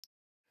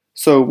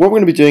So what we're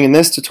going to be doing in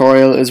this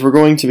tutorial is we're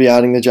going to be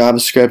adding the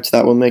JavaScript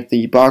that will make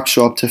the box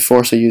show up to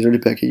force a user to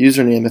pick a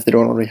username if they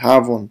don't already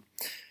have one.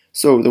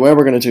 So the way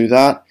we're going to do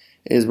that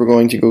is we're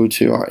going to go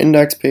to our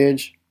index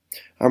page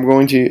and we're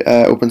going to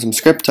open some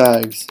script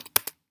tags.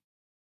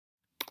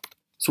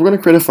 So we're going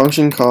to create a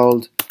function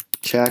called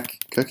check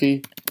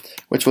cookie,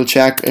 which will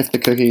check if the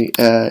cookie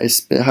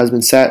has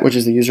been set, which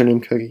is the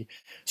username cookie.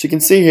 So you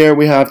can see here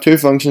we have two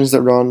functions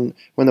that run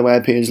when the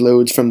web page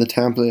loads from the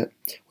template.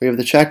 We have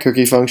the check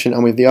cookie function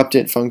and we have the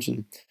update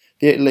function.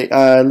 Leave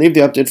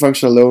the update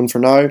function alone for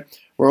now.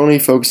 We're only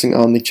focusing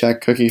on the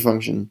check cookie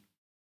function.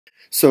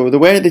 So the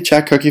way the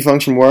check cookie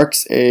function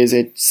works is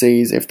it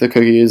sees if the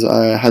cookie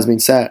has been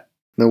set.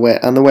 The way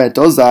it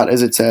does that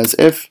is it says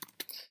if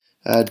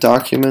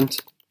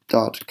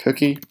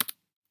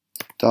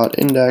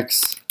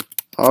document.cookie.index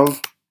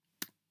of,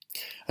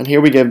 and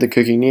here we give the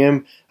cookie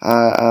name,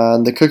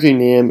 and the cookie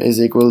name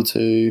is equal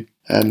to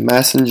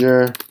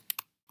messenger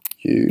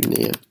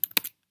uname.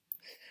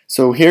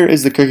 So here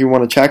is the cookie we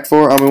want to check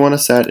for, and we want to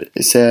say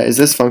is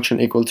this function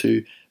equal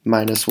to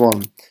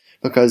 -1,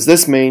 because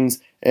this means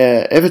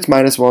if it's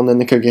 -1 then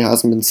the cookie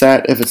hasn't been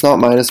set. If it's not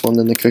 -1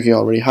 then the cookie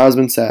already has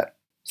been set.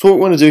 So what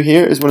we want to do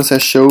here is we want to say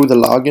show the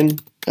login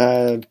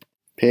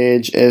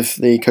page if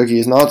the cookie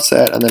is not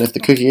set, and then if the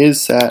cookie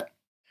is set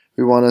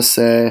we want to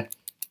say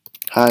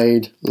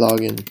hide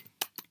login.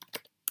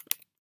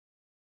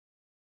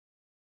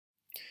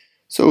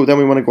 So then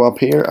we want to go up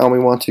here and we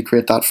want to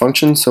create that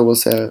function, so we'll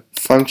say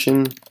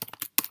function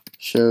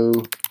show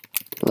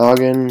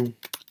login,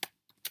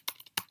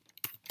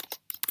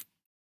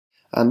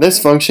 and this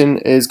function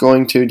is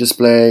going to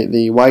display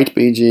the white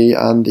BG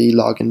and the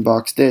login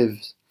box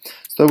divs.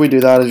 So we do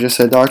that is just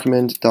say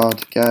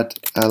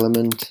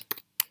document.getElement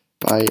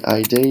by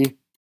ID.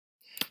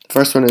 The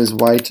first one is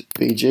white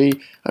BG.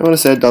 I'm going to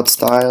say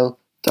 .style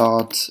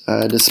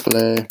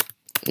display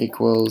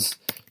equals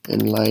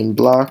inline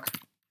block.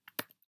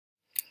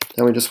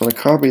 Then we just want to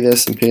copy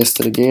this and paste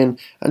it again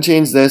and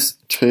change this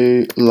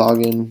to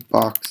login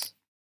box.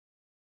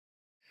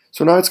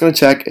 So now it's going to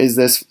check is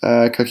this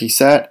cookie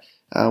set,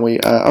 and we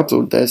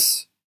upload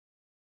this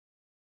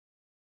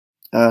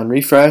and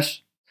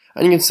refresh,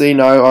 and you can see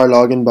now our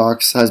login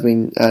box has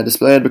been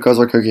displayed because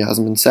our cookie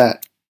hasn't been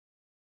set.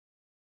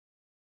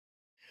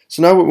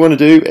 So now what we want to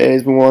do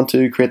is we want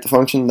to create the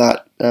function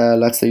that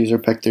lets the user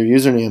pick their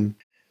username.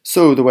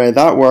 So the way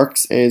that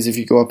works is if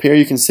you go up here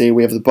you can see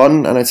we have the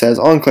button and it says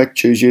on click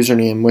choose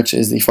username, which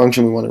is the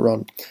function we want to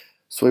run.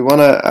 So we want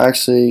to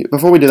actually,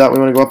 before we do that, we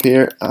want to go up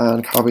here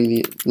and copy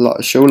the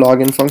show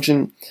login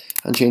function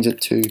and change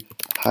it to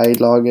hide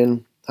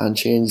login, and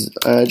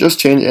just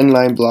change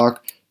inline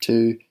block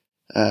to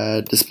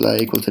display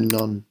equal to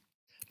none.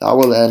 That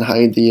will then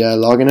hide the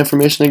login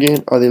information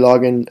again, or the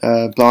login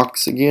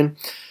blocks again.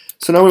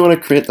 So now we want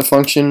to create the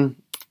function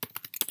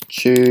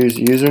choose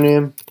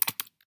username,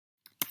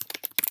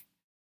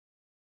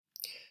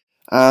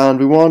 and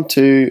we want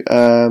to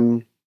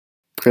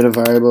create a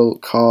variable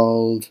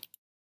called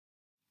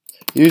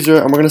user,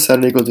 and we're going to set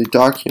it equal to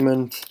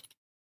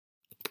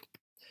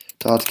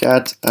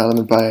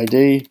document.getElement by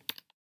ID.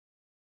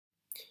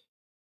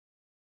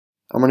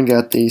 I'm going to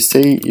get the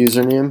C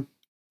username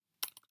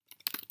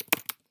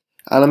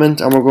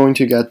element, and we're going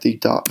to get the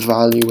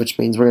 .value, which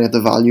means we're going to get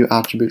the value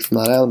attribute from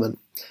that element.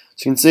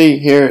 So you can see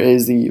here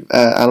is the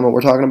element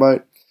we're talking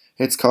about.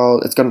 It's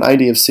got an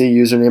ID of C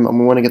username, and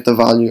we want to get the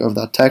value of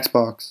that text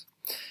box.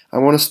 I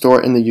want to store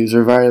it in the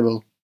user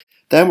variable.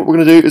 Then what we're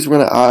going to do is we're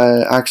going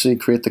to actually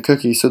create the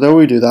cookie. So the way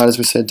we do that is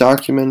we say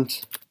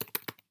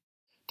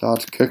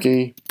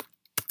document.cookie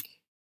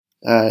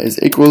is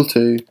equal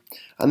to,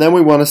 and then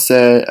we want to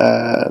say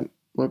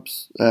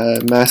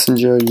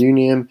messenger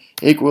uname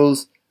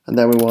equals, and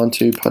then we want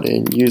to put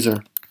in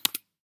user.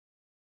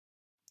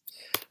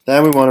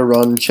 Then we want to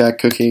run check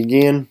cookie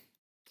again,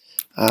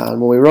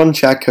 and when we run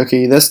check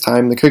cookie this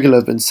time the cookie will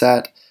have been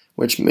set,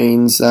 which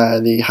means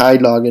the hide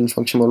login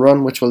function will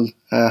run, which will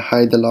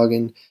hide the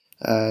login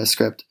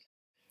script.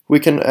 We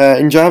can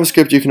in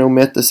JavaScript you can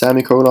omit the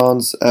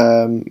semicolons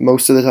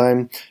most of the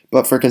time,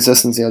 but for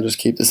consistency I'll just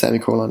keep the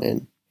semicolon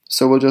in.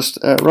 So we'll just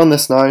run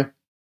this now,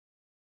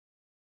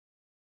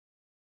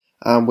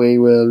 and we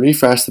will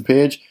refresh the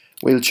page.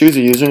 We'll choose a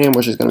username,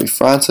 which is going to be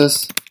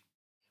Francis.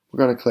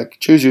 We're going to click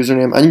choose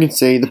username, and you can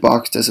see the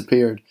box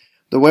disappeared.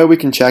 The way we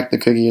can check the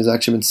cookie has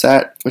actually been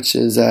set, which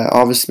is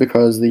obvious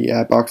because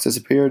the box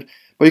disappeared,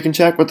 but you can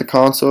check with the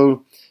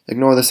console.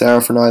 Ignore this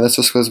error for now, that's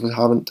just because we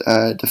haven't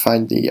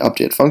defined the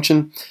update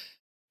function.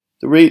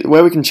 The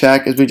way we can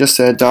check is we just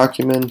say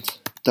document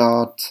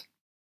dot,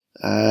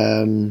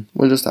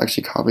 we'll just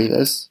actually copy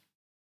this,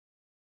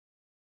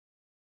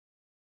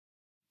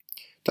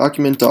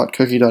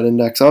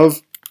 document.cookie.index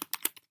of,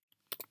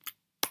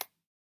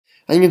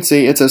 and you can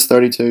see it says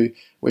 32,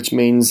 which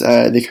means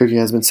the cookie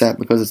has been set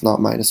because it's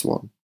not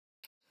 -1.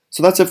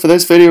 So that's it for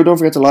this video. Don't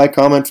forget to like,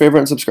 comment,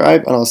 favorite, and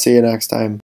subscribe, and I'll see you next time.